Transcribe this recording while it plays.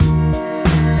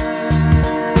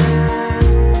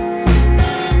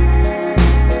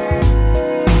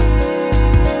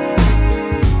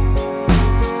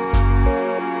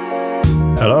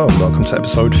to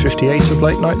episode 58 of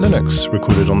Late Night Linux,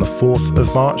 recorded on the 4th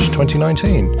of March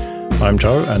 2019. I'm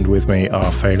Joe, and with me are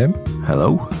Phelim.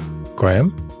 Hello.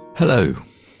 Graham. Hello.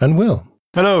 And Will.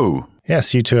 Hello.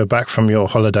 Yes, you two are back from your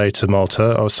holiday to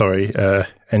Malta. Oh, sorry,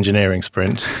 engineering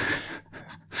sprint.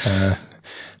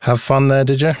 Have fun there,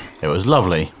 did you? It was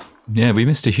lovely. Yeah, we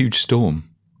missed a huge storm.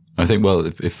 I think, well,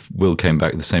 if Will came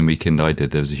back the same weekend I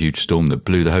did, there was a huge storm that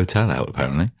blew the hotel out,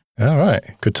 apparently. All right.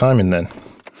 Good timing then.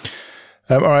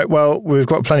 All right. Well, we've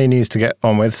got plenty of news to get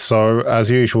on with. So, as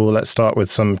usual, let's start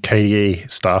with some KDE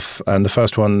stuff. And the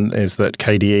first one is that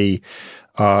KDE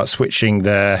are switching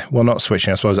not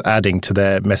switching, I suppose, adding to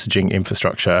their messaging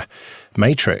infrastructure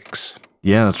Matrix.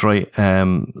 Yeah, that's right.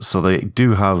 So they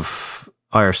do have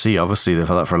IRC, obviously, they've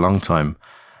had that for a long time.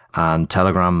 And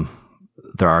Telegram,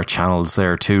 there are channels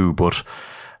there too, but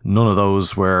none of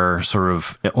those were sort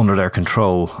of under their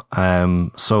control.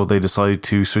 So they decided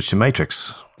to switch to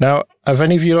Matrix. Now, have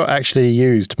any of you actually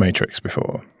used Matrix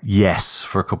before? Yes,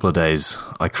 for a couple of days.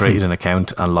 I created an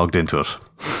account and logged into it.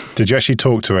 Did you actually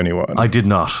talk to anyone? I did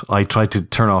not. I tried to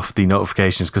turn off the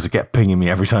notifications because it kept pinging me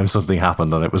every time something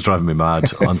happened, and it was driving me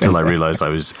mad until I realized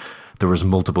there was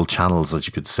multiple channels that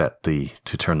you could set to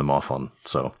turn them off on.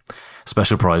 So,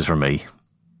 special prize for me.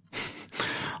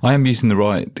 I am using the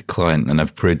right client and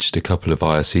I've bridged a couple of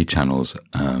IRC channels,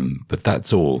 but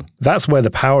that's all. That's where the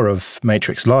power of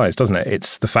Matrix lies, doesn't it?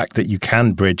 It's the fact that you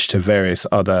can bridge to various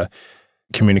other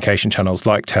communication channels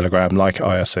like Telegram, like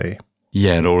IRC.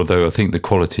 Yeah, and although I think the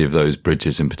quality of those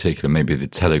bridges in particular, maybe the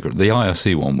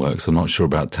IRC one works, I'm not sure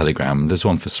about Telegram. There's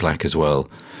one for Slack as well.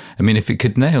 I mean, if it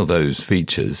could nail those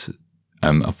features,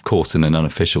 of course in an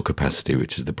unofficial capacity,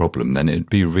 which is the problem, then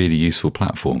it'd be a really useful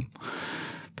platform.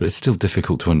 But it's still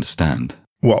difficult to understand.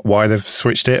 What? Why they've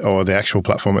switched it, or the actual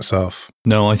platform itself?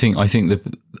 No, I think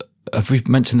we've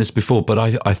mentioned this before, but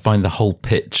I find the whole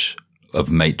pitch of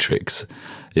Matrix,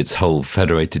 its whole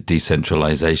federated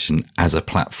decentralization as a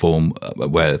platform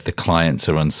where the clients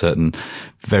are uncertain,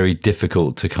 very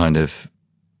difficult to kind of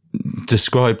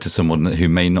describe to someone who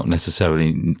may not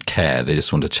necessarily care. They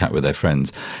just want to chat with their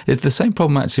friends. It's the same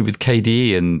problem actually with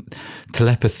KDE and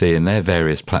telepathy and their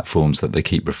various platforms that they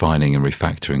keep refining and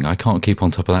refactoring. I can't keep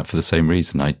on top of that for the same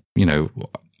reason. I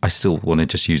still want to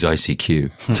just use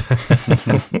ICQ.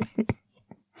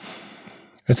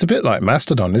 It's a bit like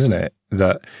Mastodon, isn't it?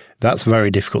 That's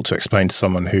very difficult to explain to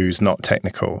someone who's not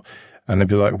technical. And they'd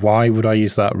be like, why would I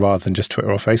use that rather than just Twitter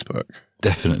or Facebook?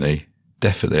 Definitely.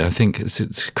 I think it's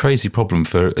a crazy problem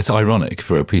it's ironic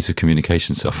for a piece of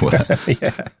communication software.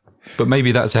 Yeah. But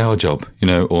maybe that's our job,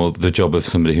 or the job of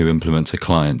somebody who implements a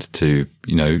client to,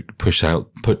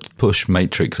 push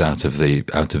Matrix out of the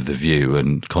view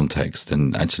and context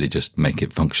and actually just make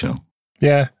it functional.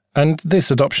 Yeah. And this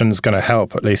adoption is going to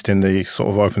help, at least in the sort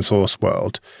of open source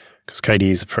world, because KDE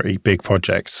is a pretty big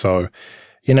project. So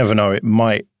you never know, it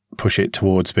might push it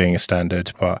towards being a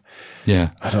standard, but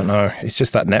yeah, I don't know. It's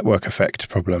just that network effect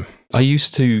problem. I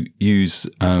used to use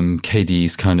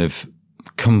KDE's kind of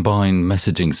combined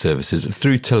messaging services.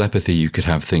 Through telepathy, you could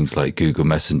have things like Google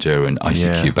Messenger and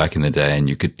ICQ back in the day, and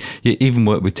you even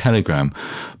work with Telegram.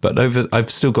 But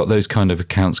I've still got those kind of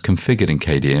accounts configured in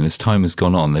KDE, and as time has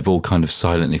gone on, they've all kind of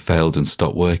silently failed and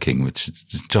stopped working, which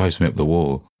just drives me up the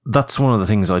wall. That's one of the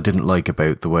things I didn't like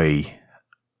about the way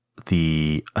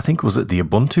I think was it the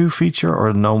Ubuntu feature or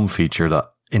a GNOME feature that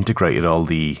integrated all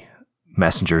the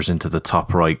messengers into the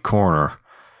top right corner,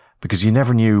 because you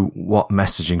never knew what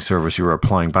messaging service you were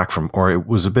applying back from, or it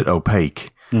was a bit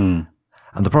opaque. And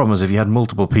the problem is if you had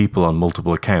multiple people on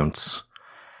multiple accounts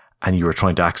and you were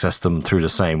trying to access them through the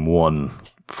same one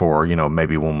for,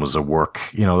 maybe one was a work,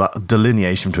 that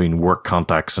delineation between work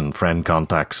contacts and friend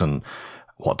contacts and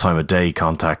what time of day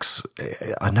contacts,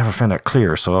 I never found that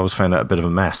clear, so I always found that a bit of a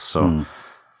mess. So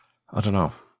I don't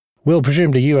know. Will,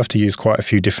 presumably you have to use quite a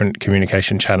few different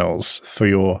communication channels for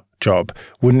your job.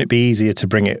 Wouldn't it be easier to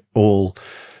bring it all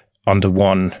under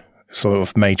one sort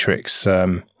of Matrix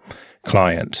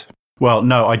client? Well,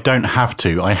 no, I don't have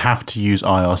to. I have to use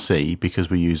IRC because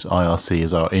we use IRC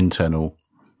as our internal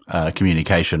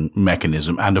communication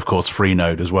mechanism. And of course,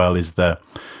 Freenode as well is the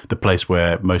place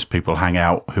where most people hang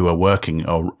out who are working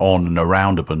on and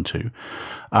around Ubuntu.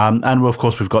 And of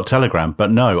course, we've got Telegram. But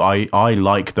no, I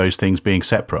like those things being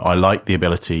separate. I like the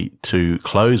ability to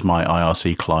close my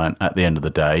IRC client at the end of the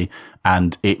day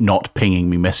and it not pinging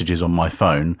me messages on my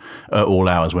phone at all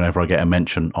hours whenever I get a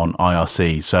mention on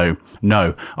IRC. So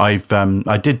no, I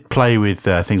did play with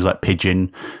things like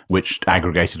Pidgin, which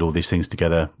aggregated all these things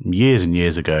together years and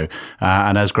years ago.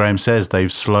 And as Graham says,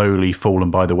 they've slowly fallen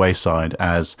by the wayside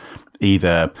as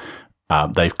either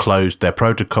they've closed their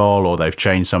protocol, or they've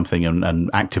changed something and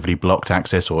actively blocked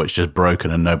access, or it's just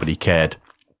broken and nobody cared.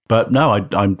 But no,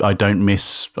 I don't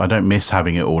miss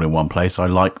having it all in one place. I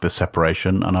like the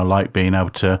separation, and I like being able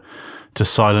to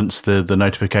silence the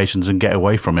notifications and get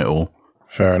away from it all.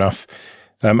 Fair enough.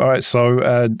 All right, so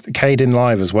Kdenlive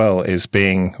Live as well is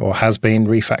being, or has been,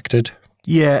 refactored.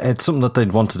 Yeah, it's something that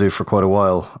they'd want to do for quite a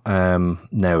while.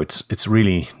 Now it's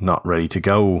really not ready to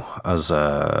go as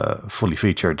a fully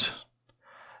featured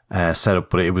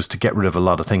setup, but it was to get rid of a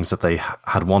lot of things that they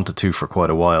had wanted to for quite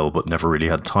a while, but never really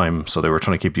had time. So they were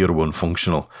trying to keep the other one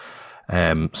functional.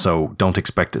 So don't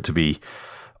expect it to be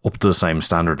up to the same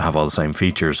standard and have all the same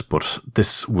features, but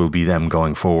this will be them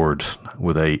going forward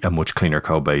with a much cleaner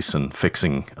code base and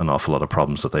fixing an awful lot of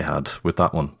problems that they had with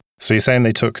that one. So you're saying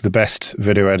they took the best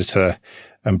video editor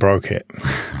and broke it?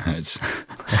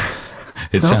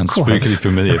 It sounds spookily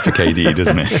familiar for KDE,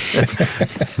 doesn't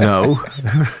it? No.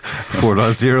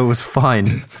 4.0 was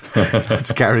fine.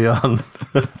 Let's carry on.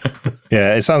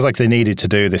 Yeah, it sounds like they needed to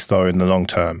do this, though, in the long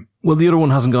term. Well, the other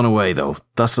one hasn't gone away, though.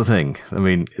 That's the thing. I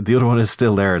mean, the other one is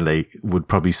still there, and they would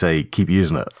probably say, keep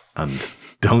using it, and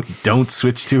don't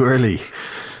switch too early.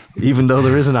 Even though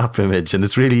there is an app image and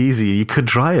it's really easy, you could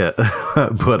try it,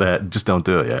 but just don't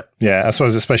do it yet. Yeah, I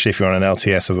suppose especially if you're on an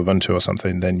LTS of Ubuntu or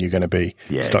something, then you're going to be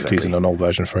stuck using an old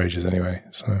version for ages anyway.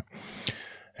 So,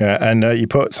 yeah, and you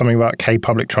put something about K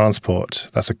Public Transport.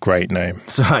 That's a great name.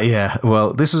 So, yeah,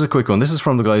 well, this is a quick one. This is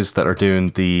from the guys that are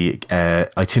doing the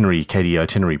KDE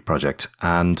Itinerary project.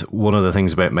 And one of the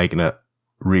things about making it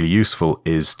really useful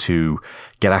is to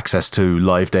get access to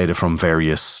live data from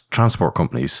various transport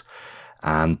companies.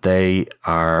 And they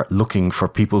are looking for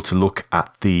people to look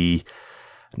at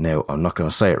now I'm not going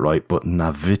to say it right, but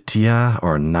Navitia,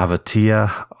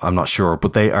 I'm not sure,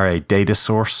 but they are a data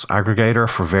source aggregator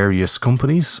for various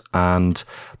companies, and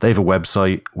they have a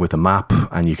website with a map,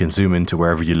 and you can zoom into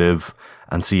wherever you live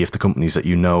and see if the companies that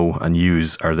you know and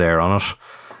use are there on it.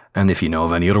 And if you know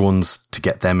of any other ones, to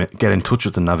get in touch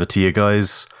with the Navitia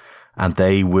guys, and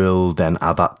they will then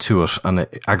add that to it, and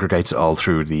it aggregates it all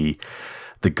through the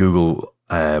Google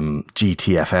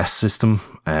GTFS system.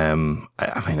 I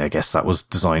mean, I guess that was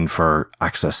designed for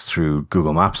access through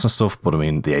Google Maps and stuff, but I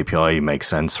mean, the API makes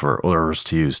sense for others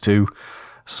to use too.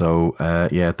 So,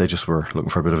 yeah, they just were looking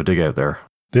for a bit of a dig out there.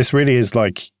 This really is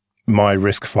like my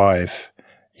RISC-V.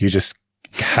 You just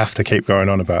have to keep going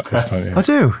on about this, don't you? I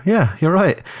do, yeah, you're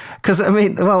right. Because, I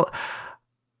mean, well,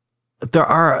 there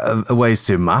are ways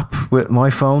to map with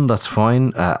my phone. That's fine.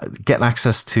 Getting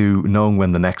access to knowing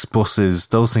when the next bus is,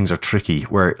 those things are tricky.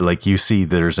 Where, like, you see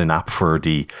there's an app for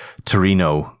the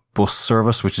Torino bus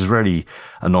service, which is really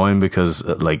annoying because,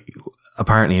 like,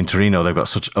 apparently in Torino they've got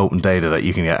such open data that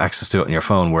you can get access to it on your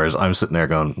phone. Whereas I'm sitting there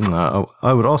going,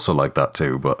 I would also like that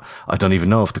too, but I don't even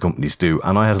know if the companies do.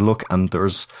 And I had a look, and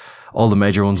there's all the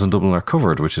major ones in Dublin are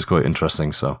covered, which is quite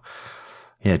interesting. So,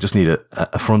 yeah, just need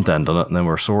a front end on it, and then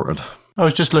we're sorted. I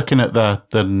was just looking at the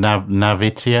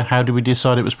Navitia. How did we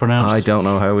decide it was pronounced? I don't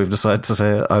know how we've decided to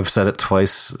say it. I've said it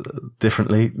twice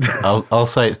differently. I'll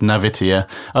say it's Navitia.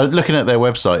 Looking at their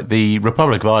website, the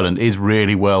Republic of Ireland is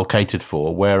really well catered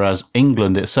for, whereas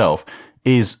England itself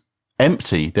is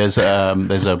empty. There's a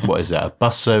a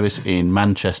bus service in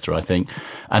Manchester, I think,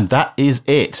 and that is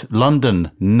it.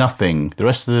 London, nothing. The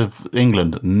rest of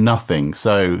England, nothing.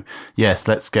 So yes,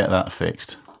 let's get that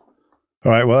fixed.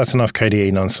 All right, well, that's enough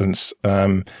KDE nonsense.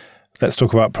 Let's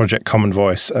talk about Project Common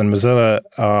Voice. And Mozilla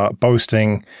are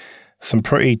boasting some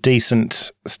pretty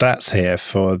decent stats here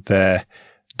for their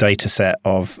data set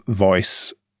of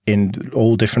voice in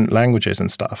all different languages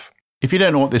and stuff. If you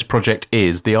don't know what this project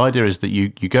is, the idea is that you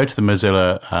go to the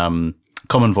Mozilla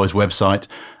Common Voice website,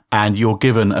 and you're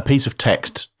given a piece of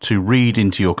text to read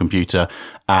into your computer,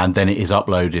 and then it is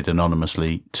uploaded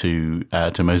anonymously to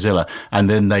Mozilla. And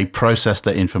then they process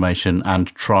that information and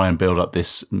try and build up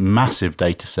this massive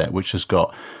data set, which has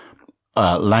got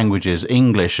languages,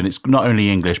 English, and it's not only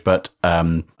English, but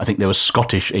I think there was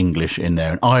Scottish English in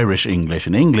there, and Irish English,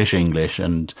 and English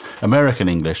and American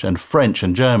English, and French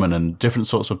and German, and different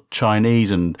sorts of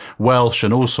Chinese and Welsh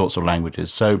and all sorts of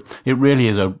languages. So it really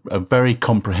is a very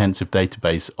comprehensive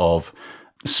database of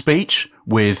speech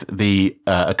with the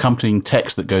accompanying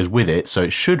text that goes with it. So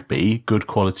it should be good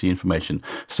quality information.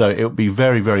 So it would be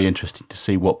very, very interesting to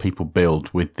see what people build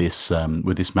with this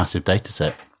massive data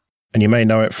set. And you may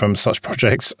know it from such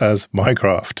projects as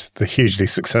Minecraft, the hugely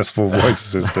successful voice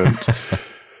assistant.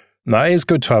 Now, it is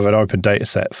good to have an open data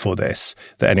set for this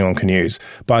that anyone can use.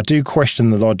 But I do question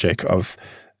the logic of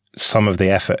some of the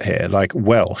effort here. Like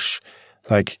Welsh,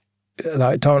 like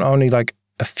don't only like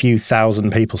a few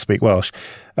thousand people speak Welsh.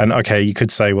 And okay, you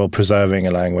could say, well, preserving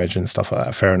a language and stuff like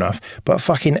that, fair enough. But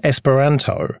fucking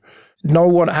Esperanto, no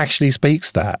one actually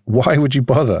speaks that. Why would you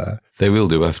bother? They will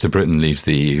do after Britain leaves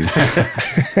the EU.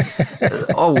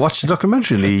 Oh, watch the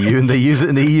documentary in the EU, and they use it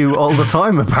in the EU all the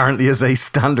time, apparently, as a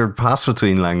standard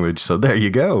pass-between language. So there you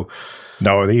go.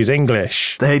 No, they use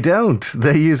English. They don't.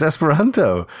 They use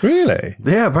Esperanto. Really?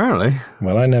 Yeah, apparently.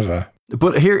 Well, I never.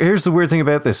 But here's the weird thing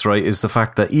about this, right, is the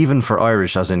fact that even for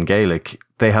Irish, as in Gaelic,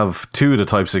 they have 2 of the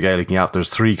types of Gaelic. There's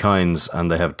 3 kinds,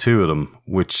 and they have 2 of them,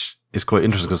 which is quite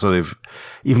interesting because they've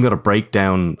even got a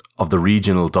breakdown of the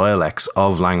regional dialects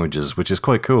of languages, which is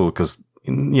quite cool because,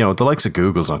 the likes of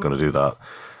Google's not going to do that,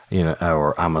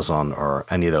 or Amazon or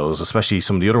any of those, especially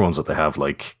some of the other ones that they have,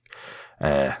 like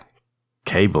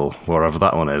Cable, wherever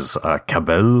that one is,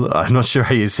 Kabel, I'm not sure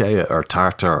how you say it, or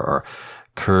Tartar, or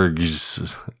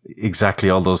Kyrgyz, exactly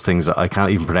all those things that I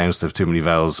can't even pronounce. They have too many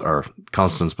vowels or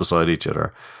consonants beside each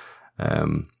other.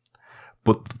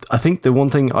 But I think the one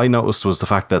thing I noticed was the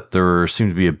fact that there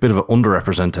seemed to be a bit of an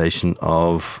underrepresentation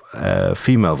of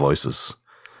female voices,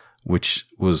 which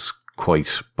was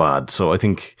quite bad. So I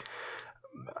think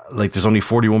there's only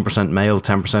 41% male,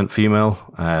 10%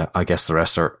 female. I guess the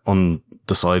rest are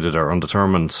undecided or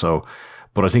undetermined. So,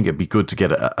 but I think it'd be good to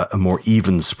get a more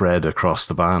even spread across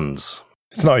the bands.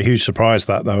 It's not a huge surprise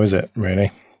that, though, is it,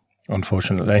 really?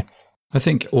 Unfortunately. I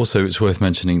think also it's worth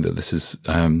mentioning that this is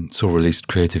sort of released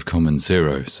Creative Commons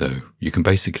 0, so you can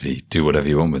basically do whatever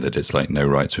you want with it. It's like no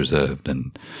rights reserved.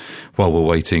 And while we're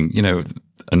waiting,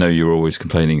 I know you're always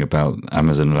complaining about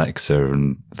Amazon Alexa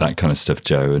and that kind of stuff,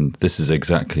 Joe, and this is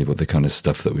exactly what the kind of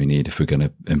stuff that we need if we're going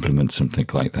to implement something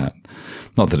like that.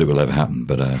 Not that it will ever happen,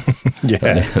 but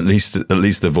yeah. at least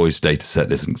the voice data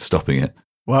set isn't stopping it.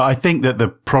 Well, I think that the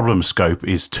problem scope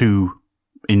is too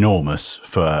enormous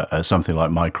for something like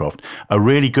Mycroft. A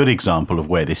really good example of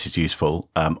where this is useful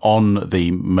on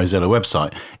the Mozilla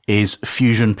website is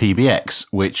Fusion PBX,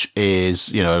 which is,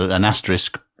 an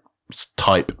asterisk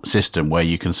type system where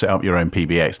you can set up your own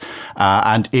PBX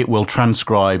and it will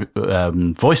transcribe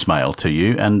voicemail to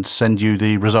you and send you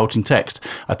the resulting text.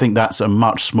 I think that's a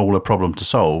much smaller problem to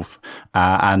solve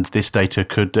and this data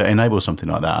could enable something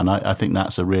like that. And I think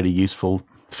that's a really useful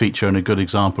feature and a good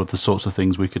example of the sorts of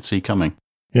things we could see coming.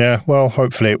 Yeah, well,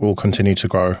 hopefully it will continue to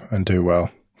grow and do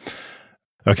well.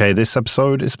 Okay, this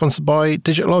episode is sponsored by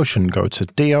DigitalOcean. Go to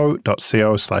do.co/LNL.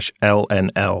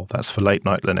 That's for Late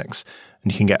Night Linux.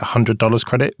 And you can get $100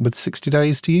 credit with 60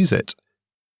 days to use it.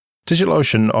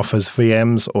 DigitalOcean offers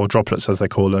VMs, or droplets as they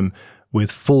call them,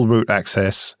 with full root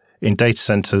access in data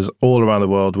centers all around the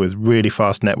world with really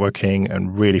fast networking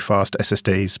and really fast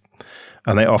SSDs.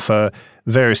 And they offer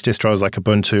various distros like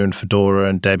Ubuntu and Fedora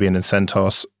and Debian and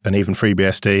CentOS and even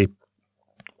FreeBSD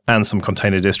and some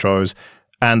container distros.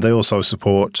 And they also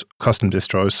support custom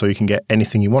distros so you can get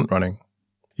anything you want running.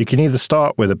 You can either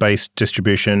start with a base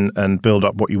distribution and build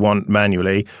up what you want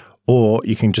manually, or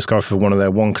you can just go for one of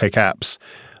their one-click apps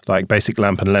like Basic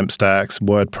Lamp and Lamp Stacks,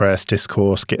 WordPress,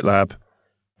 Discourse, GitLab.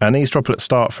 And these droplets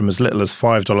start from as little as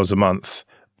 $5 a month,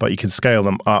 but you can scale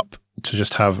them up to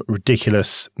just have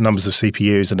ridiculous numbers of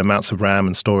CPUs and amounts of RAM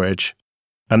and storage.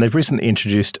 And they've recently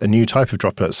introduced a new type of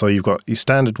droplet. So you've got your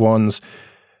standard ones,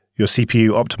 your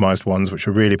CPU optimized ones, which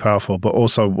are really powerful, but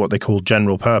also what they call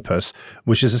general purpose,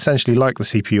 which is essentially like the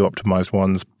CPU optimized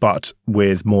ones, but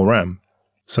with more RAM.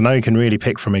 So now you can really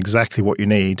pick from exactly what you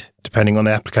need, depending on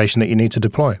the application that you need to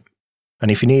deploy.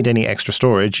 And if you need any extra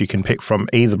storage, you can pick from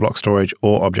either block storage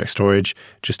or object storage,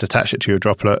 just attach it to your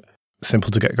droplet,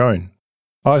 simple to get going.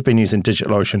 I've been using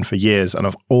DigitalOcean for years and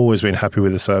I've always been happy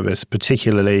with the service,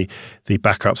 particularly the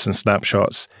backups and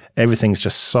snapshots. Everything's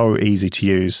just so easy to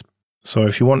use. So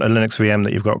if you want a Linux VM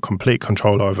that you've got complete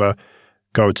control over,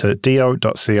 go to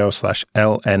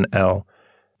do.co/LNL,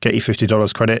 get your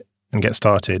 $50 credit and get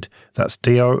started. That's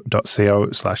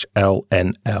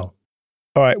do.co/LNL.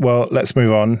 All right, well, let's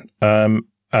move on.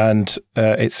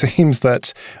 It seems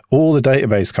that all the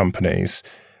database companies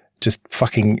just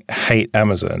fucking hate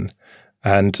Amazon.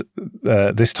 And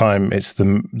this time it's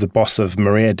the boss of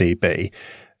MariaDB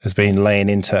has been laying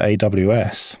into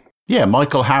AWS. Yeah,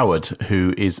 Michael Howard,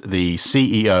 who is the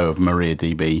CEO of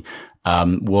MariaDB,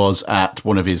 was at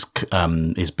one of his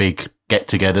big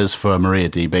get-togethers for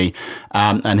MariaDB,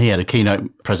 and he had a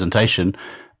keynote presentation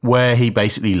where he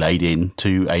basically laid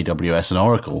into AWS and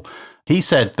Oracle. He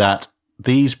said that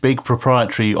these big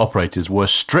proprietary operators were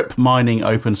strip mining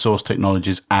open source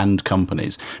technologies and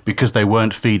companies because they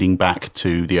weren't feeding back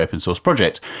to the open source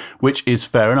project, which is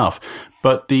fair enough.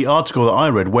 But the article that I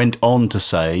read went on to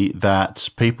say that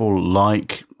people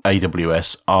like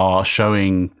AWS are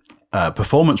showing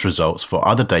performance results for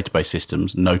other database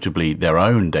systems, notably their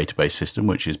own database system,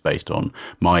 which is based on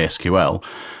MySQL,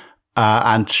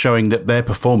 and showing that their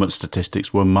performance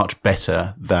statistics were much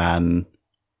better than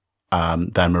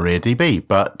MariaDB.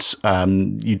 But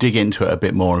you dig into it a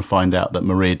bit more and find out that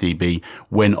MariaDB,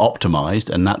 when optimized,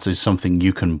 and that is something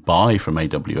you can buy from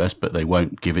AWS, but they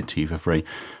won't give it to you for free,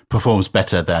 performs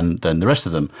better than the rest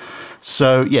of them.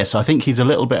 So yes, I think he's a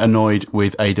little bit annoyed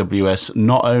with AWS,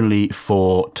 not only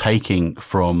for taking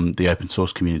from the open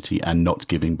source community and not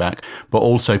giving back, but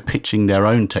also pitching their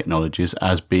own technologies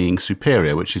as being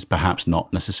superior, which is perhaps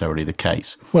not necessarily the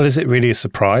case. Well, is it really a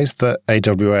surprise that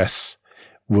AWS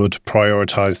would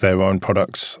prioritize their own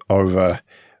products over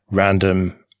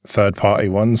random third-party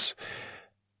ones?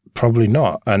 Probably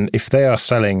not. And if they are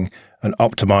selling an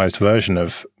optimized version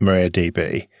of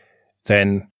MariaDB,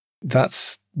 then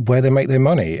that's where they make their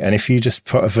money. And if you just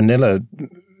put a vanilla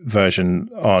version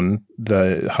on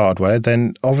the hardware,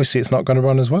 then obviously it's not going to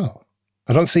run as well.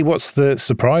 I don't see what's the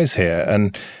surprise here.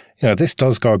 And, this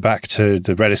does go back to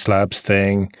the Redis Labs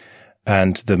thing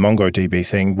and the MongoDB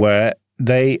thing, where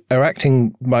they are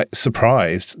acting like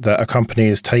surprised that a company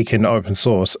has taken open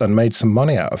source and made some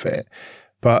money out of it.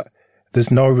 But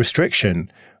there's no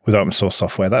restriction with open source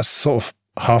software. That's sort of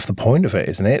half the point of it,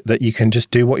 isn't it? That you can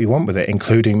just do what you want with it,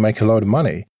 including make a load of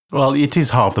money. Well, it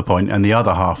is half the point, and the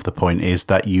other half of the point is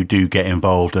that you do get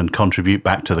involved and contribute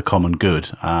back to the common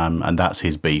good, and that's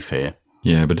his beef here.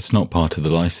 Yeah, but it's not part of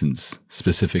the license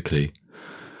specifically.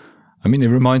 I mean, it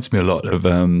reminds me a lot of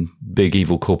big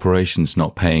evil corporations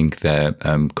not paying their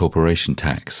corporation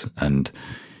tax, and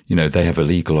they have a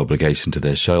legal obligation to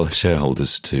their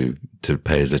shareholders to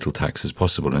pay as little tax as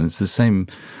possible. And it's the same.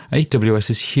 AWS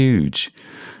is huge.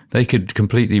 They could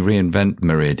completely reinvent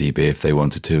MariaDB if they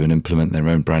wanted to and implement their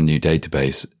own brand new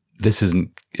database.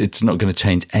 It's not going to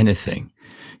change anything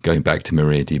going back to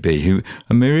MariaDB.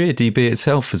 And MariaDB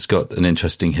itself has got an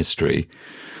interesting history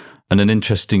and an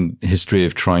interesting history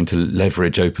of trying to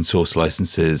leverage open source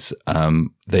licenses.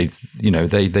 They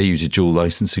use a dual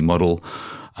licensing model.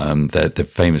 They're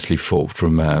famously forked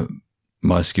from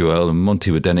MySQL, and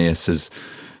Monty Wadenius, as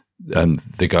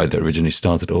the guy that originally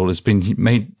started it all, has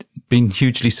been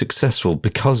hugely successful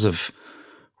because of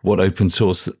what open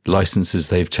source licenses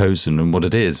they've chosen and what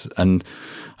it is. And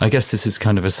I guess this is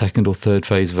kind of a second or third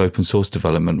phase of open source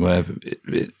development where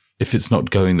if it's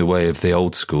not going the way of the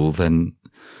old school, then,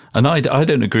 and I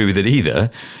don't agree with it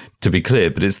either, to be clear,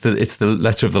 but it's the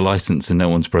letter of the license and no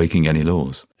one's breaking any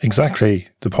laws. Exactly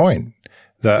the point,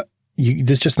 that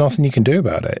there's just nothing you can do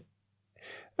about it.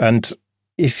 And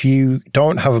if you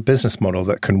don't have a business model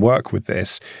that can work with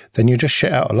this, then you're just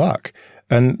shit out of luck.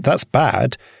 And that's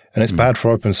bad, and it's bad for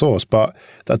open source, but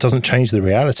that doesn't change the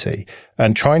reality.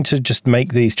 And trying to just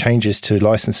make these changes to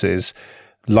licenses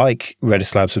like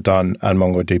Redis Labs have done and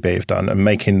MongoDB have done, and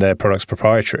making their products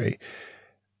proprietary,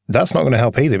 that's not going to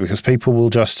help either, because people will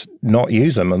just not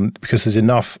use them, and because there's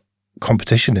enough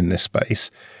competition in this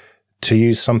space to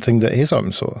use something that is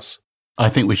open source. I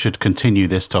think we should continue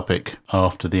this topic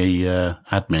after the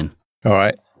admin. All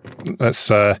right. Let's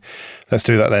do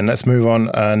that then. Let's move on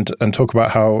and talk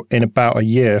about how in about a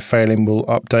year, Phelim will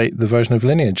update the version of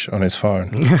Lineage on his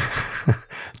phone.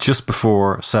 Just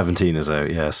before 17 is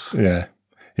out, yes.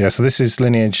 Yeah, so this is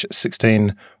Lineage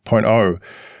 16.0,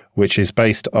 which is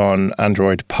based on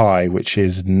Android Pie, which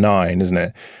is 9, isn't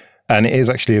it? And it is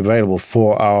actually available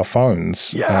for our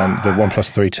phones, the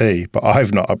OnePlus 3T, but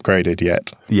I've not upgraded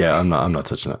yet. Yeah, I'm not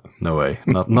touching it. No way.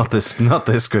 Not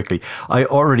this quickly. I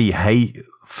already hate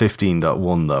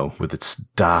 15.1 though, with its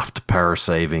daft power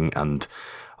saving and,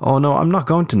 oh no, I'm not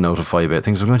going to notify about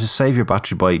things. I'm going to save your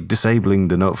battery by disabling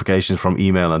the notifications from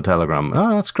email and Telegram.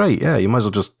 Oh, that's great. Yeah, you might as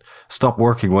well just stop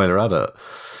working while you're at it.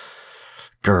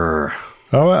 Grr.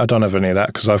 Oh, I don't have any of that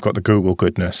because I've got the Google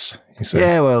goodness. You see.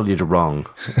 Yeah, well, you're wrong.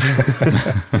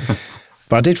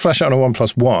 But I did flash it on a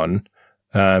OnePlus One,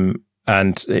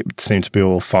 and it seemed to be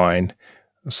all fine.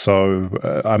 So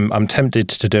I'm tempted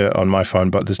to do it on my phone,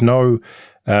 but there's no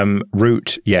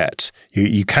root yet.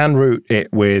 You can root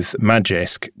it with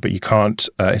Magisk, but you can't.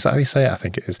 Is that how you say it? I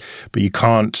think it is. But you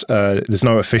can't. There's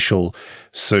no official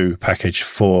SU package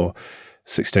for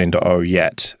 16.0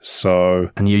 yet. So.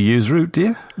 And you use root, do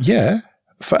you? Yeah,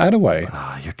 for Adaway.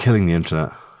 You're killing the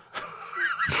internet.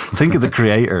 Think of the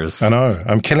creators. I know.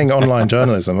 I'm killing online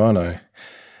journalism, aren't I?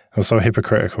 I'm so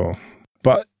hypocritical.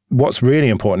 But what's really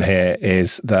important here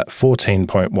is that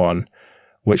 14.1,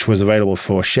 which was available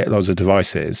for shitloads of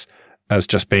devices, has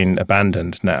just been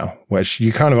abandoned now, which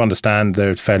you kind of understand.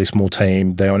 They're a fairly small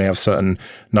team. They only have a certain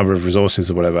number of resources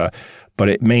or whatever. But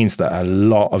it means that a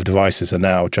lot of devices are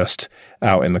now just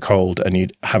out in the cold and you're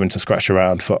having to scratch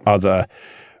around for other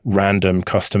random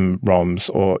custom ROMs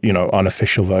or,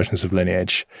 unofficial versions of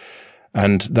Lineage.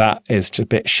 And that is just a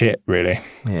bit shit, really.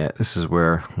 Yeah, this is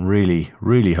where really,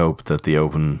 really hope that the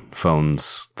open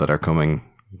phones that are coming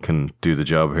can do the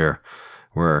job here,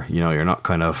 where, you're not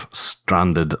kind of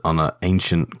stranded on an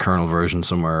ancient kernel version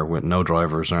somewhere with no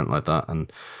drivers or anything like that.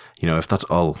 And, if that's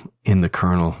all in the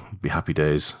kernel, it'd be happy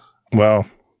days. Well,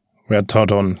 we had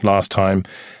Todd on last time,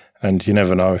 and you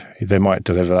never know. They might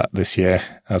deliver that this year,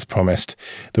 as promised.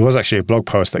 There was actually a blog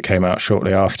post that came out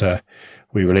shortly after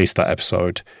we released that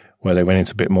episode where they went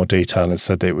into a bit more detail and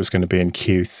said that it was going to be in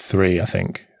Q3, I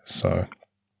think. So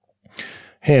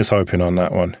here's hoping on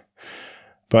that one.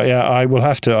 But yeah, I will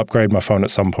have to upgrade my phone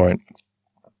at some point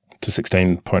to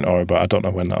 16.0, but I don't know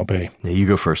when that'll be. Yeah, you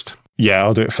go first. Yeah,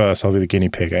 I'll do it first. I'll be the guinea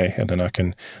pig, and then I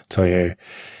can tell you.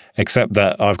 Except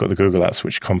that I've got the Google Apps,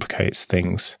 which complicates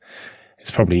things.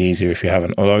 It's probably easier if you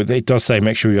haven't. Although it does say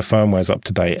make sure your firmware's up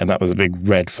to date, and that was a big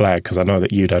red flag because I know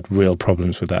that you'd had real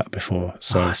problems with that before.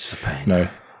 So, it's a pain.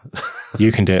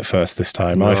 You can do it first this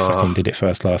time. No. I fucking did it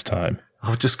first last time.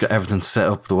 I've just got everything set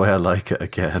up the way I like it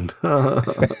again. I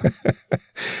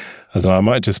don't know, I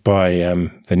might just buy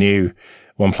the new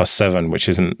OnePlus 7, which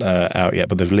isn't out yet,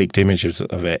 but they've leaked images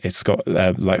of it. It's got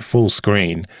full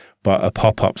screen, but a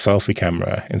pop-up selfie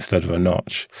camera instead of a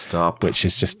notch. Stop. Which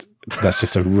is that's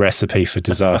just a recipe for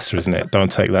disaster, isn't it?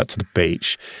 Don't take that to the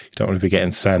beach. You don't want to be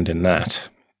getting sand in that.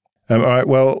 All right,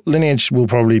 well, Lineage will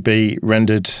probably be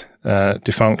rendered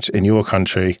defunct in your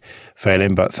country,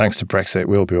 failing, but thanks to Brexit,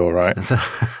 we'll be all right.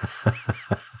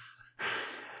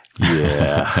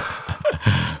 Yeah.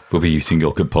 We'll be using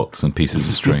yogurt pots and pieces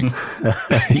of string.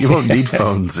 You won't need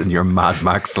phones in your Mad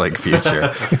Max-like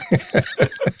future.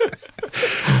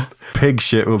 Pig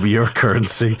shit will be your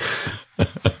currency.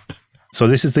 So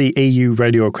this is the EU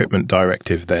Radio Equipment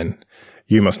Directive then.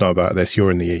 You must know about this.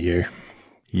 You're in the EU.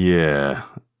 Yeah.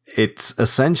 It's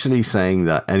essentially saying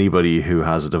that anybody who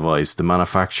has a device, the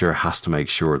manufacturer has to make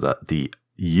sure that the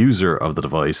user of the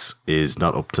device is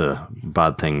not up to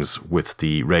bad things with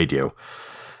the radio.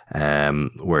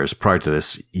 Whereas prior to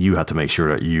this, you had to make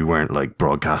sure that you weren't like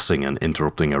broadcasting and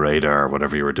interrupting a radar or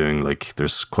whatever you were doing. Like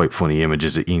there's quite funny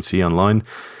images that you can see online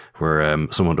where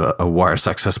someone at a wireless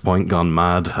access point gone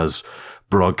mad has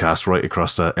broadcast right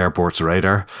across the airport's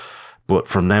radar. But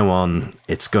from now on,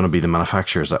 it's going to be the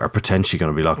manufacturers that are potentially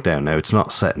going to be locked down. Now, it's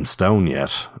not set in stone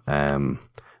yet,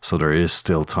 so there is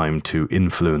still time to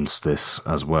influence this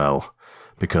as well,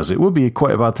 because it would be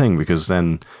quite a bad thing, because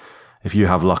then if you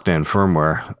have lockdown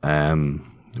firmware,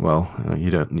 you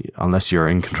don't, unless you're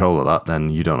in control of that,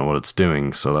 then you don't know what it's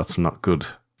doing, so that's not good.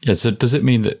 Yeah, so does it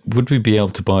mean that, would we be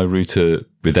able to buy a router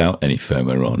without any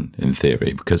firmware on, in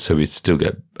theory, because so we still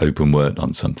get OpenWrt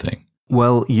on something?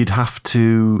 Well, you'd have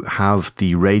to have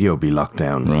the radio be locked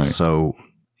down. Right. So,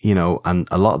 and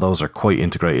a lot of those are quite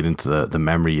integrated into the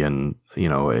memory, and,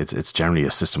 it's generally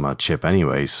a system on a chip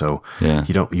anyway. So yeah.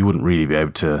 You wouldn't really be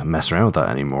able to mess around with that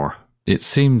anymore. It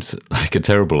seems like a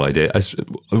terrible idea.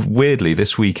 Weirdly,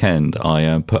 this weekend,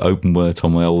 I put OpenWrt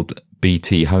on my old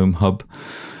BT Home Hub,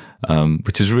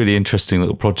 which is a really interesting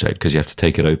little project because you have to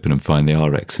take it open and find the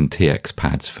RX and TX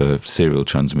pads for serial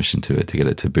transmission to it to get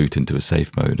it to boot into a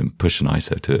safe mode and push an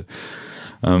ISO to it.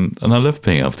 And I love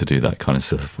being able to do that kind of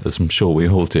stuff, as I'm sure we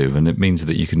all do. And it means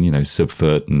that you can,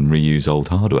 subvert and reuse old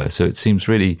hardware. So it seems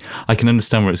really, I can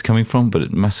understand where it's coming from, but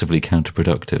it's massively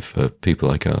counterproductive for people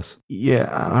like us. Yeah,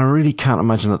 and I really can't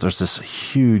imagine that there's this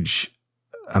huge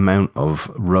amount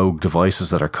of rogue devices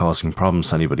that are causing problems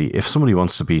to anybody. If somebody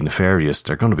wants to be nefarious,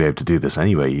 they're going to be able to do this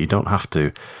anyway. You don't have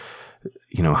to,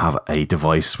 have a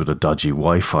device with a dodgy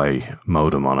Wi-Fi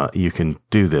modem on it. You can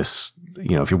do this,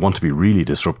 if you want to be really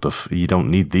disruptive, you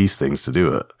don't need these things to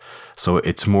do it. So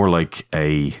it's more like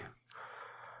if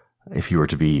you were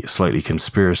to be slightly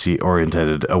conspiracy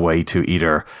oriented, a way to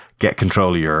either get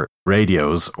control of your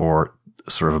radios or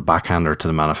sort of a backhander to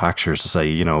the manufacturers to say,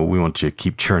 we want to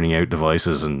keep churning out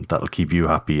devices and that'll keep you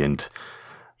happy and,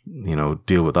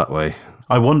 deal with that way.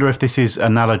 I wonder if this is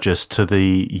analogous to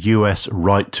the US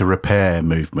right to repair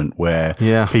movement where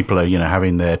people are,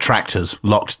 having their tractors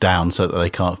locked down so that they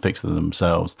can't fix them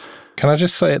themselves. Can I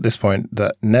just say at this point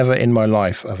that never in my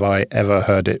life have I ever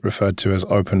heard it referred to as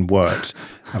OpenWrt.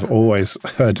 I've always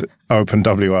heard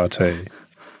OpenWRT.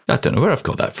 I don't know where I've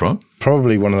got that from.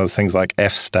 Probably one of those things like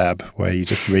FSTAB, where you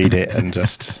just read it and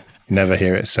just, Never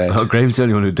hear it said. Oh, Graham's the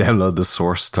only one who downloaded the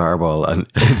source Tarball, and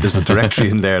there's a directory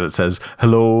in there that says,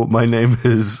 "Hello, my name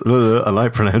is," and I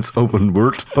pronounce open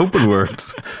word.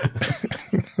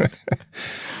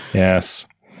 Yes.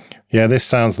 Yeah, this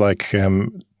sounds like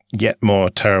yet more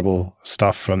terrible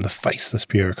stuff from the faceless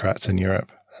bureaucrats in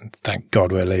Europe. And thank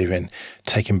God we're leaving,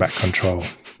 taking back control.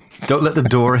 Don't let the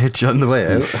door hit you on the way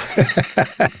out.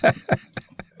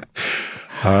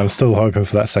 I'm still hoping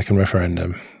for that second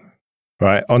referendum.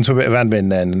 Right, on to a bit of admin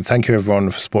then. And thank you everyone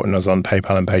for supporting us on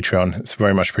PayPal and Patreon. It's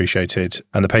very much appreciated.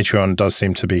 And the Patreon does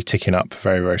seem to be ticking up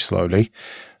very, very slowly.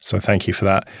 So thank you for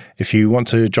that. If you want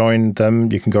to join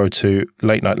them, you can go to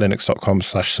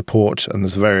latenightlinux.com/support, and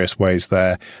there's various ways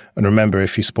there. And remember,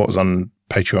 if you support us on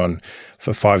Patreon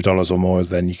for $5 or more,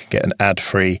 then you can get an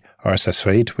ad-free RSS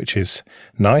feed, which is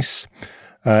nice.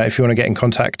 If you want to get in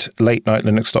contact,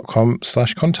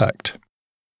 latenightlinux.com/contact.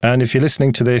 And if you're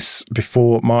listening to this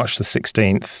before March the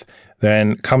 16th,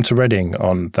 then come to Reading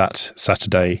on that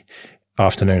Saturday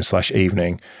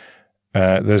afternoon/evening.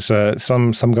 There's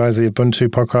some guys at the Ubuntu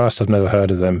podcast. I've never heard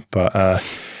of them, but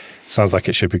sounds like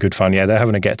it should be good fun. Yeah, they're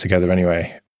having a get-together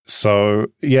anyway. So,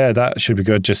 yeah, that should be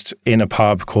good. Just in a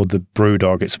pub called the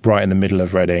Brewdog. It's right in the middle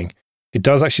of Reading. It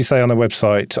does actually say on the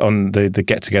website, on the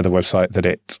get-together website, that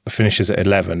it finishes at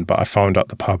 11, but I phoned up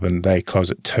the pub and they close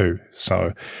at 2.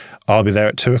 So I'll be there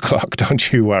at 2 o'clock,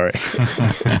 don't you worry.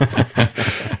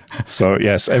 So,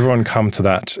 yes, everyone come to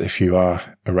that if you are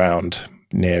around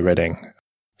near Reading.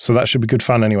 So that should be good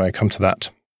fun anyway. Come to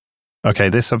that. Okay,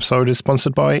 this episode is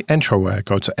sponsored by Entroware.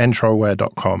 Go to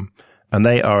entroware.com. And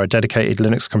they are a dedicated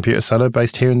Linux computer seller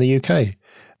based here in the UK.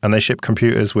 And they ship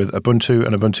computers with Ubuntu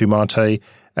and Ubuntu Mate,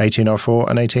 18.04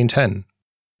 and 18.10.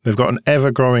 They've got an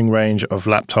ever-growing range of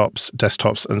laptops,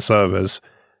 desktops and servers,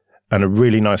 and a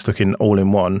really nice-looking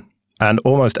all-in-one. And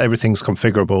almost everything's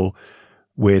configurable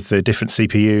with the different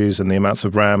CPUs and the amounts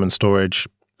of RAM and storage,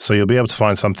 so you'll be able to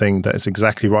find something that is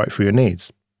exactly right for your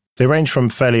needs. They range from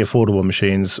fairly affordable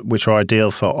machines, which are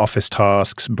ideal for office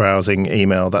tasks, browsing,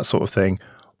 email, that sort of thing,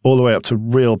 all the way up to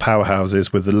real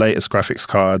powerhouses with the latest graphics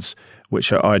cards,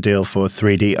 which are ideal for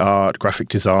 3D art, graphic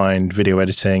design, video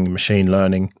editing, machine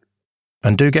learning.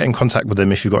 And do get in contact with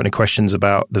them if you've got any questions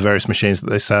about the various machines that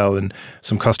they sell and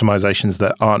some customizations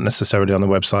that aren't necessarily on the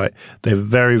website. They're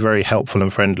very, very helpful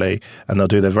and friendly, and they'll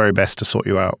do their very best to sort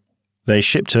you out. They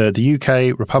ship to the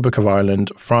UK, Republic of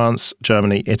Ireland, France,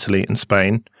 Germany, Italy, and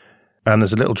Spain. And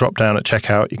there's a little drop down at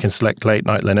checkout. You can select Late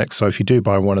Night Linux. So if you do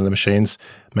buy one of the machines,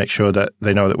 make sure that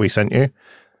they know that we sent you.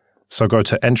 So go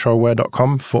to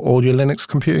entroware.com for all your Linux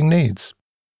computing needs.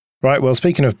 Right, well,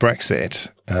 speaking of Brexit,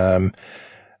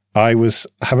 I was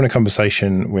having a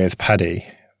conversation with Paddy,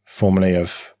 formerly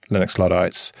of Linux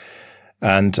Luddites,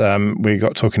 and we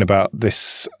got talking about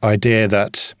this idea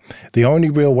that the only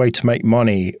real way to make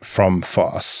money from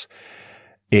FOSS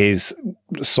is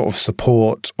sort of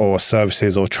support or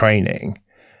services or training.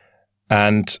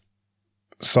 And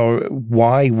so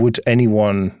why would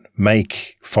anyone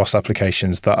make FOSS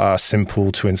applications that are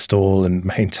simple to install and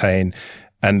maintain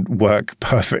and work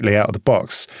perfectly out of the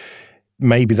box?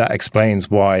 Maybe that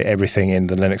explains why everything in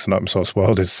the Linux and open source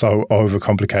world is so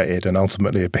overcomplicated and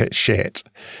ultimately a bit shit.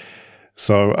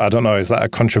 So I don't know, is that a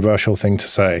controversial thing to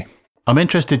say? I'm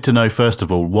interested to know, first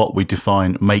of all, what we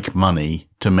define make money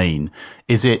to mean.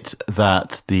 Is it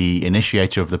that the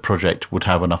initiator of the project would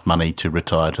have enough money to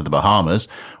retire to the Bahamas,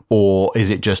 or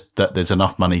is it just that there's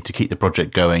enough money to keep the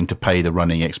project going, to pay the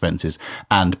running expenses,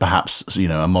 and perhaps,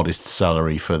 a modest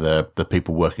salary for the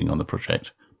people working on the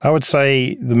project? I would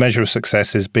say the measure of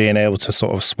success is being able to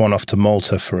sort of swan off to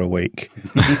Malta for a week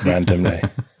randomly.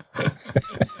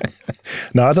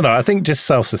 No, I don't know. I think just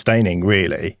self-sustaining,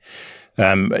 really.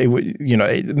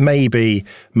 It may be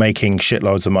making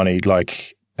shitloads of money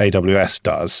like AWS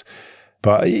does,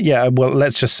 but yeah, well,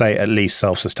 let's just say at least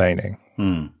self-sustaining.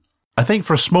 I think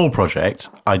for a small project,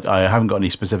 I haven't got any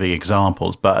specific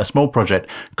examples, but a small project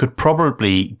could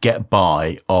probably get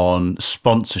by on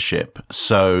sponsorship.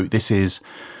 So this is,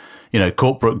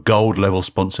 corporate gold level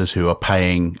sponsors who are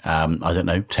paying,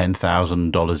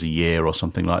 $10,000 a year or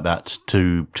something like that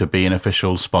to be an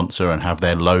official sponsor and have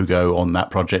their logo on that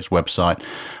project's website.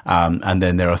 And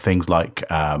then there are things like,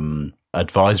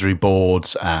 advisory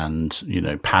boards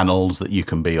and, panels that you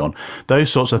can be on. Those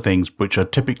sorts of things, which are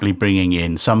typically bringing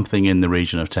in something in the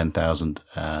region of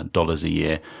 $10,000 a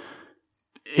year.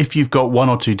 If you've got one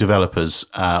or two developers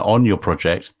on your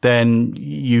project, then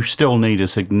you still need a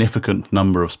significant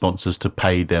number of sponsors to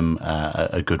pay them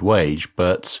a good wage,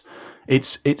 but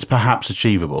it's perhaps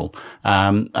achievable.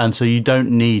 And so you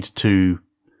don't need to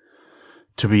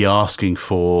to be asking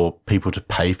for people to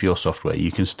pay for your software.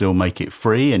 You can still make it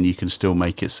free and you can still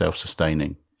make it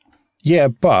self-sustaining. Yeah,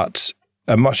 but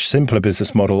a much simpler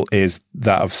business model is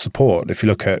that of support. If you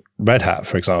look at Red Hat,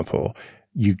 for example,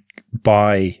 you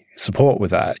buy support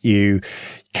with that. You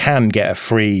can get a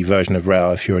free version of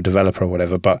RHEL if you're a developer or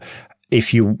whatever, but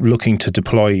if you're looking to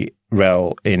deploy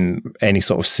RHEL in any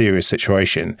sort of serious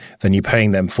situation, then you're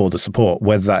paying them for the support,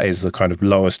 whether that is the kind of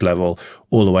lowest level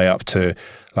all the way up to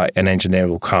like an engineer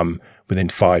will come within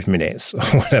 5 minutes or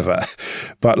whatever.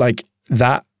 But like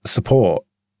that support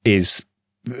is,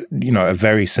 a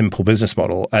very simple business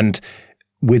model. And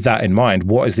with that in mind,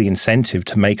 what is the incentive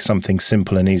to make something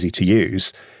simple and easy to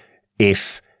use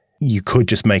if you could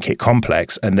just make it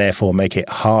complex and therefore make it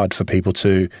hard for people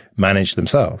to manage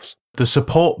themselves? The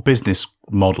support business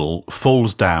model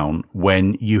falls down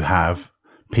when you have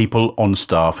people on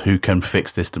staff who can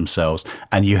fix this themselves,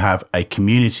 and you have a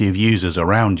community of users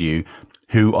around you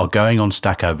who are going on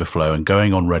Stack Overflow and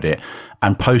going on Reddit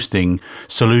and posting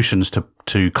solutions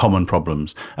to common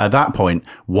problems. At that point,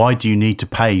 why do you need to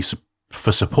pay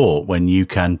for support when you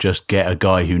can just get a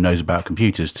guy who knows about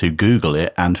computers to Google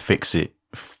it and fix it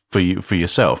for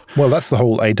yourself? Well, that's the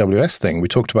whole AWS thing. We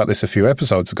talked about this a few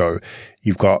episodes ago.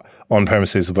 You've got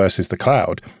on-premises versus the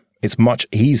cloud. It's much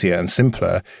easier and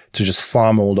simpler to just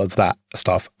farm all of that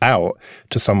stuff out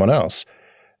to someone else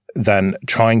than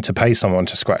trying to pay someone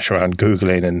to scratch around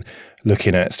Googling and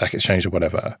looking at Stack Exchange or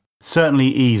whatever. Certainly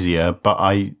easier, but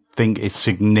I think it's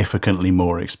significantly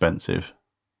more expensive.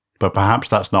 But perhaps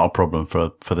that's not a problem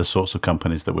for the sorts of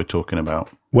companies that we're talking about.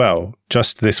 Well,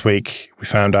 just this week, we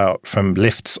found out from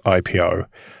Lyft's IPO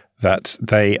that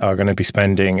they are going to be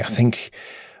spending, I think,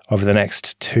 over the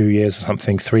next 2 years or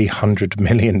something, $300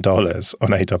 million on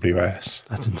AWS.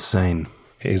 That's insane.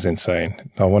 It is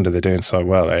insane. No wonder they're doing so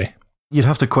well, eh? You'd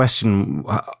have to question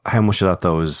how much of that,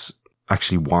 though, is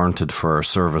actually warranted for a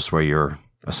service where you're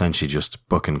essentially just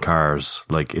booking cars.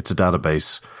 Like, it's a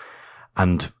database.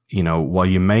 And, while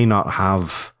you may not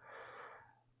have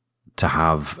to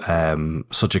have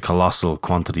such a colossal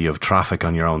quantity of traffic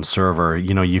on your own server,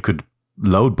 you could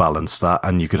load balance that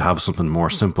and you could have something more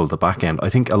simple at the back end. I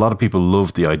think a lot of people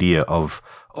love the idea of,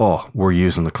 we're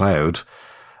using the cloud,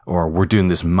 or we're doing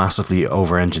this massively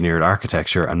over-engineered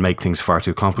architecture and make things far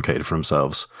too complicated for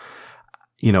themselves.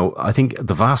 I think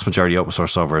the vast majority of open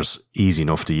source software is easy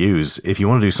enough to use. If you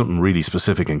want to do something really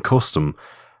specific and custom,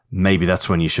 maybe that's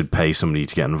when you should pay somebody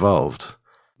to get involved.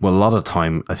 Well, a lot of the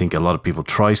time, I think a lot of people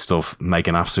try stuff, make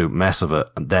an absolute mess of it,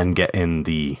 and then get in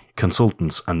the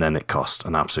consultants, and then it costs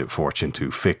an absolute fortune to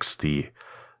fix the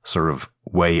sort of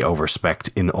way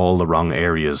over-spec'd in all the wrong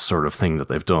areas sort of thing that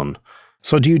they've done.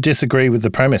 So do you disagree with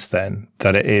the premise then,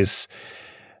 that it is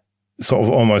sort of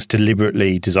almost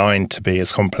deliberately designed to be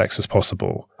as complex as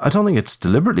possible? I don't think it's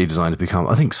deliberately designed to become.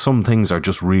 I think some things are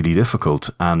just really difficult,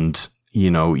 and,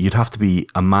 you'd have to be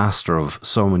a master of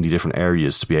so many different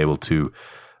areas to be able to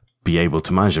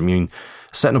manage. I mean,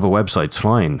 setting up a website's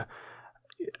fine.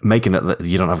 Making it that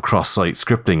you don't have cross-site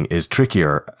scripting is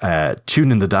trickier.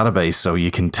 Tuning the database so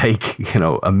you can take,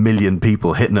 1 million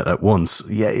people hitting it at once.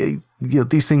 Yeah,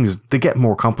 these things, they get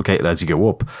more complicated as you go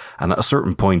up. And at a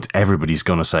certain point, everybody's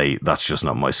going to say, that's just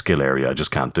not my skill area. I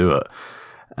just can't do it.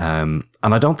 And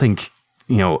I don't think,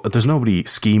 there's nobody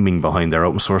scheming behind their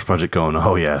open source project going,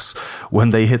 oh yes, when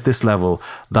they hit this level,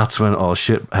 that's when all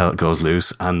shit hell goes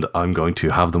loose and I'm going to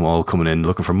have them all coming in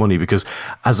looking for money. Because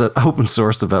as an open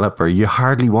source developer, you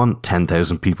hardly want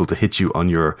 10,000 people to hit you on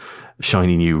your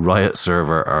shiny new Riot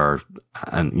server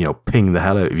and ping the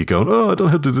hell out of you going, oh, I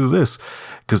don't have to do this,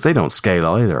 because they don't scale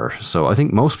either. So I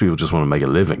think most people just want to make a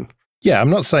living. Yeah, I'm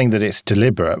not saying that it's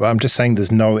deliberate, but I'm just saying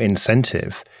there's no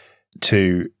incentive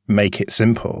to make it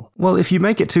simple. Well, if you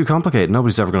make it too complicated,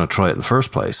 nobody's ever going to try it in the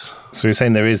first place. So you're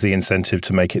saying there is the incentive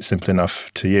to make it simple enough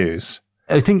to use?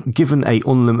 I think given a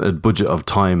unlimited budget of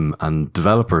time and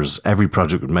developers, every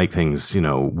project would make things,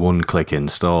 one-click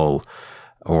install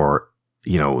or,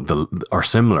 or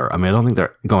similar. I mean, I don't think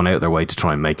they're going out their way to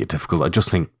try and make it difficult. I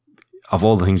just think of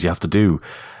all the things you have to do,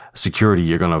 security,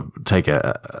 you're going to take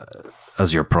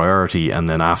as your priority. And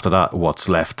then after that, what's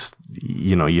left,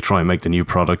 you try and make the new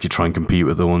product, you try and compete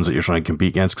with the ones that you're trying to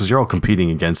compete against, because you're all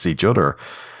competing against each other.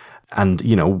 And,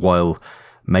 while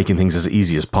making things as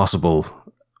easy as possible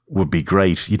would be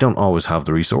great, you don't always have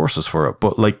the resources for it.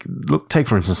 But take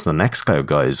for instance the Nextcloud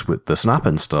guys with the Snap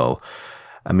install.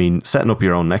 I mean, setting up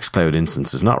your own Nextcloud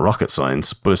instance is not rocket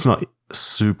science, but it's not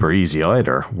super easy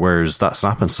either. Whereas that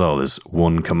Snap install is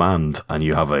one command and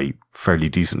you have a fairly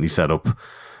decently set up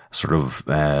sort of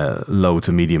low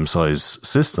to medium size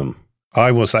system.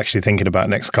 I was actually thinking about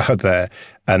Nextcloud there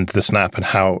and the Snap and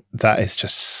how that is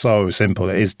just so simple.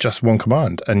 It is just one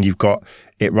command and you've got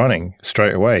it running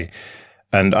straight away.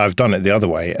 And I've done it the other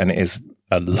way and it is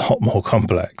a lot more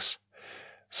complex.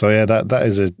 So yeah, that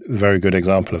is a very good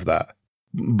example of that.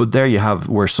 But there you have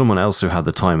where someone else who had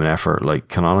the time and effort, like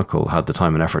Canonical, had the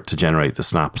time and effort to generate the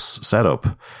Snaps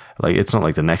setup. Like, it's not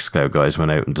like the Nextcloud guys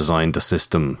went out and designed a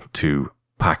system to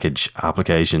package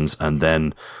applications, and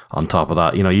then on top of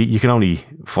that, you can only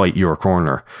fight your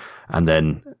corner, and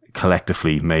then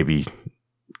collectively maybe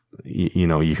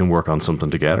you can work on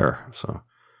something together. So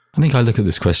I think I look at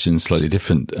this question slightly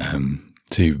different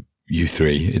to you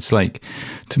three. It's like,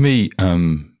 to me,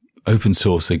 open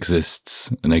source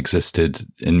exists and existed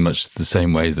in much the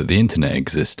same way that the internet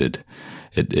existed.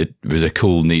 It was a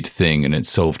cool, neat thing, and it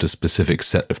solved a specific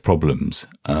set of problems.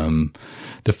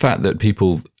 The fact that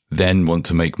people then want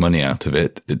to make money out of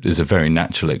it is a very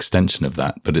natural extension of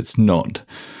that, but it's not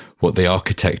what the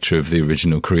architecture of the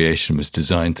original creation was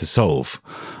designed to solve.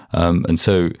 And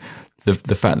so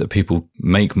the fact that people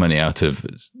make money out of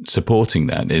supporting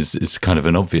that is kind of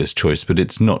an obvious choice, but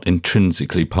it's not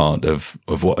intrinsically part of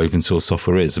what open source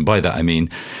software is. And by that, I mean,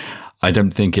 I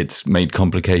don't think it's made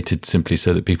complicated simply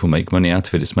so that people make money out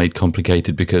of it. It's made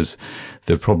complicated because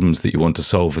the problems that you want to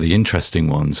solve are the interesting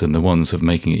ones, and the ones of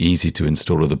making it easy to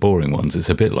install are the boring ones. It's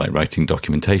a bit like writing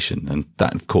documentation. And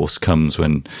that, of course, comes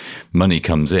when money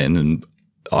comes in. And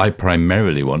I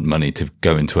primarily want money to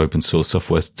go into open source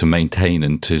software to maintain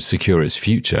and to secure its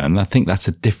future. And I think that's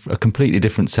a completely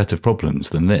different set of problems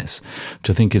than this,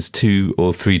 which I think is 2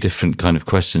 or 3 different kind of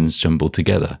questions jumbled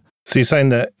together. So you're saying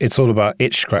that it's all about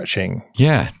itch scratching?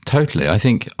 Yeah, totally.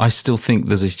 I still think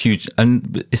there's a huge,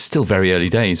 and it's still very early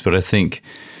days, but I think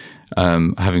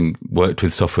having worked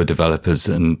with software developers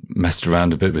and messed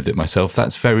around a bit with it myself,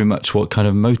 that's very much what kind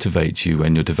of motivates you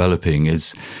when you're developing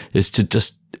is to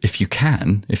just, if you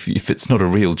can, if it's not a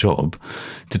real job,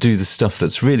 to do the stuff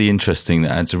that's really interesting,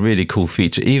 that adds a really cool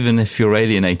feature. Even if you're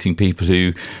alienating people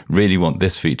who really want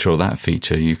this feature or that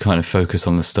feature, you kind of focus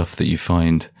on the stuff that you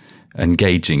find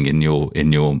engaging in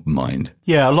your mind.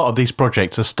 Yeah, a lot of these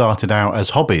projects are started out as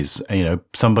hobbies.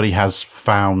 Somebody has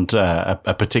found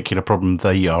a particular problem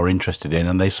they are interested in,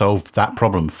 and they solve that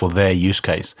problem for their use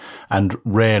case, and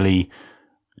rarely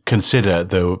consider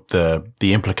the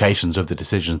implications of the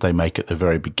decisions they make at the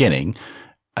very beginning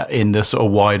in the sort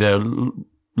of wider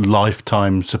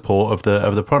lifetime support of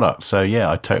the product. So yeah,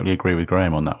 I totally agree with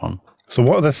Graham on that one. So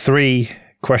what are the 3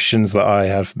 questions that I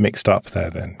have mixed up there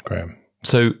then, Graham?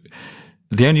 So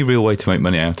the only real way to make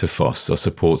money out of FOSS are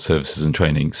support services and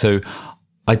training. So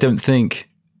I don't think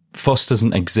FOSS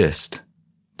doesn't exist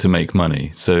to make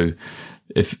money. So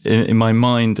if in my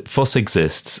mind, FOSS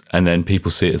exists and then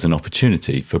people see it as an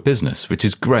opportunity for business, which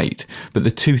is great. But the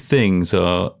 2 things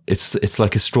are, it's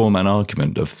like a straw man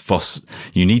argument of FOSS.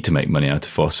 You need to make money out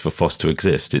of FOSS for FOSS to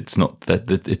exist. It's not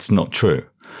that it's not true.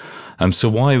 So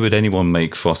why would anyone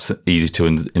make FOSS easy to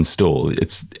install?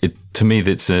 To me,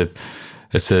 it's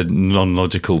a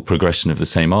non-logical progression of the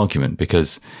same argument,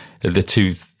 because the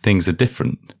 2 things are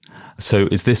different. So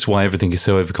is this why everything is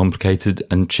so overcomplicated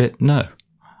and shit? No.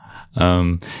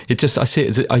 I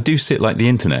do see it like the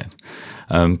internet.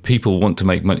 People want to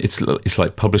make money. It's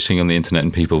like publishing on the internet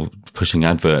and people pushing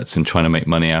adverts and trying to make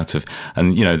money out of,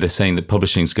 and they're saying that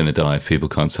publishing is going to die if people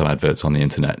can't sell adverts on the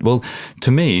internet. Well,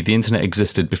 to me, the internet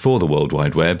existed before the World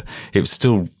Wide Web. It was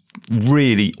still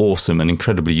really awesome and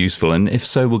incredibly useful. And if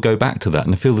so, we'll go back to that.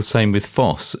 And I feel the same with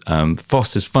FOSS.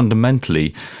 FOSS is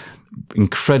fundamentally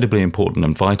incredibly important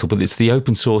and vital, but it's the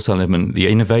open source element, the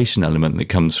innovation element that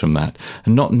comes from that,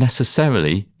 and not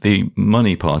necessarily the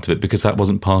money part of it, because that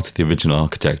wasn't part of the original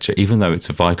architecture, even though it's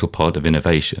a vital part of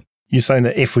innovation. You're saying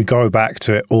that if we go back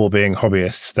to it all being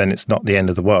hobbyists, then it's not the end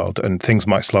of the world and things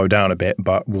might slow down a bit,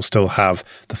 but we'll still have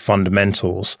the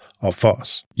fundamentals of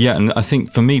FOSS. Yeah, and I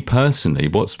think for me personally,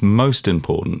 what's most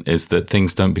important is that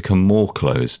things don't become more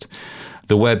closed.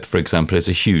 The web, for example, is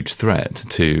a huge threat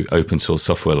to open source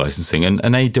software licensing, and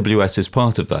AWS is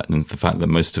part of that, and the fact that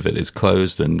most of it is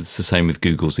closed, and it's the same with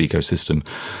Google's ecosystem.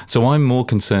 So I'm more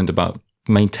concerned about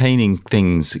maintaining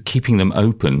things, keeping them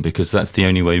open, because that's the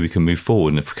only way we can move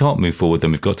forward. And if we can't move forward,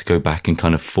 then we've got to go back and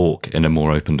kind of fork in a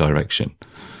more open direction.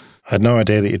 I had no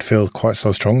idea that you'd feel quite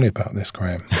so strongly about this,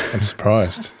 Graham. I'm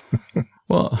surprised.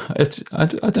 Well, I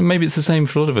don't, maybe it's the same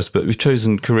for a lot of us, but we've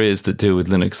chosen careers that deal with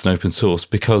Linux and open source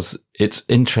because it's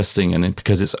interesting and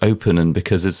because it's open and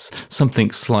because there's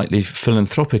something slightly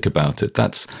philanthropic about it.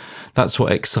 That's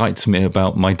what excites me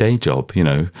about my day job.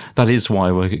 That is why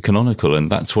I work at Canonical,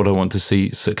 and that's what I want to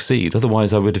see succeed.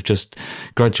 Otherwise, I would have just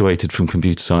graduated from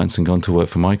computer science and gone to work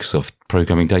for Microsoft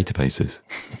programming databases.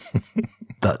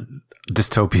 That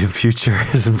dystopian future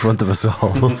is in front of us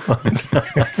all.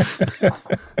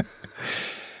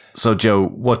 So, Joe,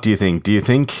 what do you think? Do you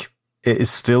think it is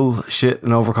still shit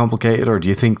and overcomplicated, or do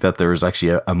you think that there is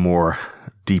actually a more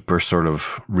deeper sort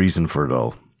of reason for it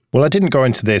all? Well, I didn't go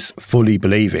into this fully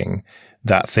believing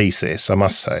that thesis, I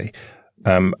must say.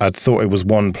 I thought it was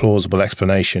one plausible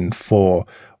explanation for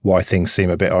why things seem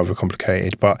a bit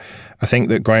overcomplicated. But I think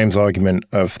that Graham's argument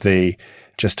of the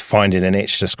just finding an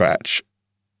itch to scratch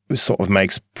sort of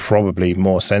makes probably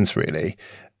more sense, really.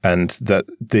 And that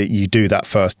you do that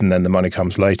first and then the money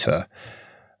comes later.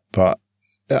 But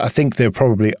I think there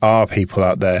probably are people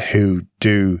out there who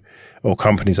do, or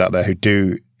companies out there who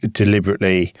do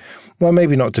deliberately, well,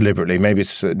 maybe not deliberately, maybe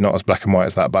it's not as black and white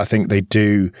as that, but I think they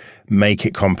do make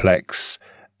it complex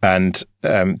and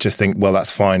just think, well,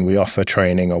 that's fine. We offer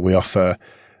training or we offer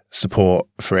support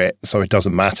for it. So it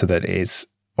doesn't matter that it is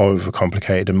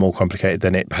overcomplicated and more complicated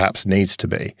than it perhaps needs to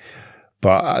be.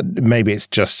 But maybe it's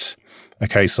just a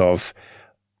case of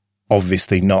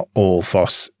obviously not all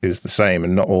FOSS is the same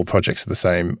and not all projects are the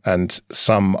same. And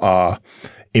some are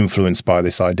influenced by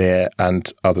this idea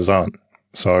and others aren't.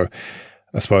 So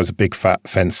I suppose a big fat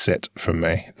fence sit from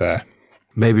me there.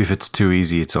 Maybe if it's too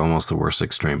easy, it's almost the worst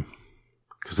extreme,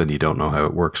 because then you don't know how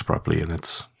it works properly and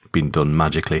it's been done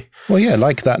magically. Well, yeah,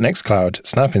 like that Nextcloud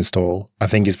snap install, I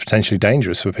think is potentially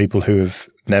dangerous for people who have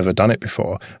never done it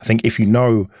before. I think if you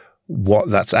know what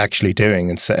that's actually doing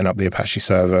and setting up the Apache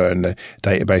server and the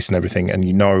database and everything, and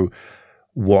you know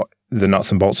what the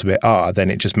nuts and bolts of it are, then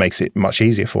it just makes it much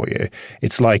easier for you.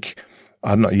 It's like,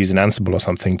 I'm not using Ansible or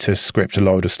something to script a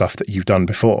load of stuff that you've done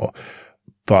before.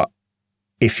 But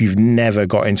if you've never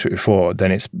got into it before,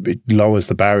 then it lowers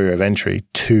the barrier of entry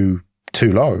too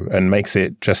low and makes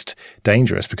it just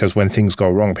dangerous, because when things go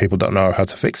wrong, people don't know how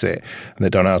to fix it and they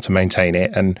don't know how to maintain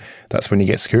it. And that's when you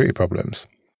get security problems.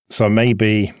 So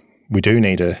maybe we do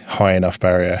need a high enough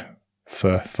barrier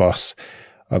for FOSS.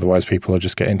 Otherwise, people will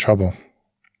just get in trouble.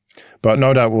 But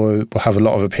no doubt we'll have a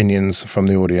lot of opinions from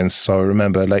the audience. So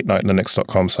remember,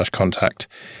 latenightlinux.com/contact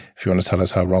if you want to tell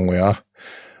us how wrong we are.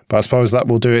 But I suppose that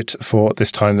will do it for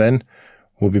this time then.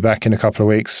 We'll be back in a couple of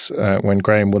weeks when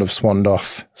Graham will have swanned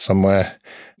off somewhere,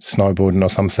 snowboarding or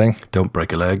something. Don't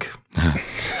break a leg.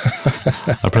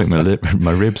 I broke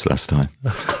my ribs last time.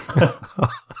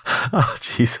 Oh,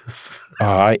 Jesus.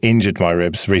 I injured my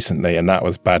ribs recently, and that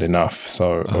was bad enough.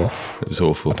 So it was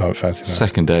awful. I don't fancy that.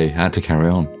 Second day, had to carry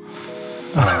on.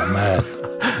 Oh, man.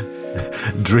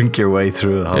 Drink your way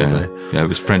through a holiday. Yeah, it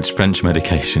was French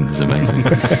medications. Amazing.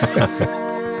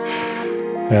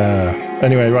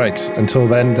 Anyway, right. Until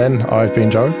then, I've been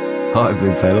Joe. I've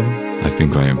been Phelim. I've been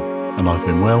Graham. And I've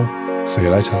been Will. See you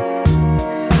later.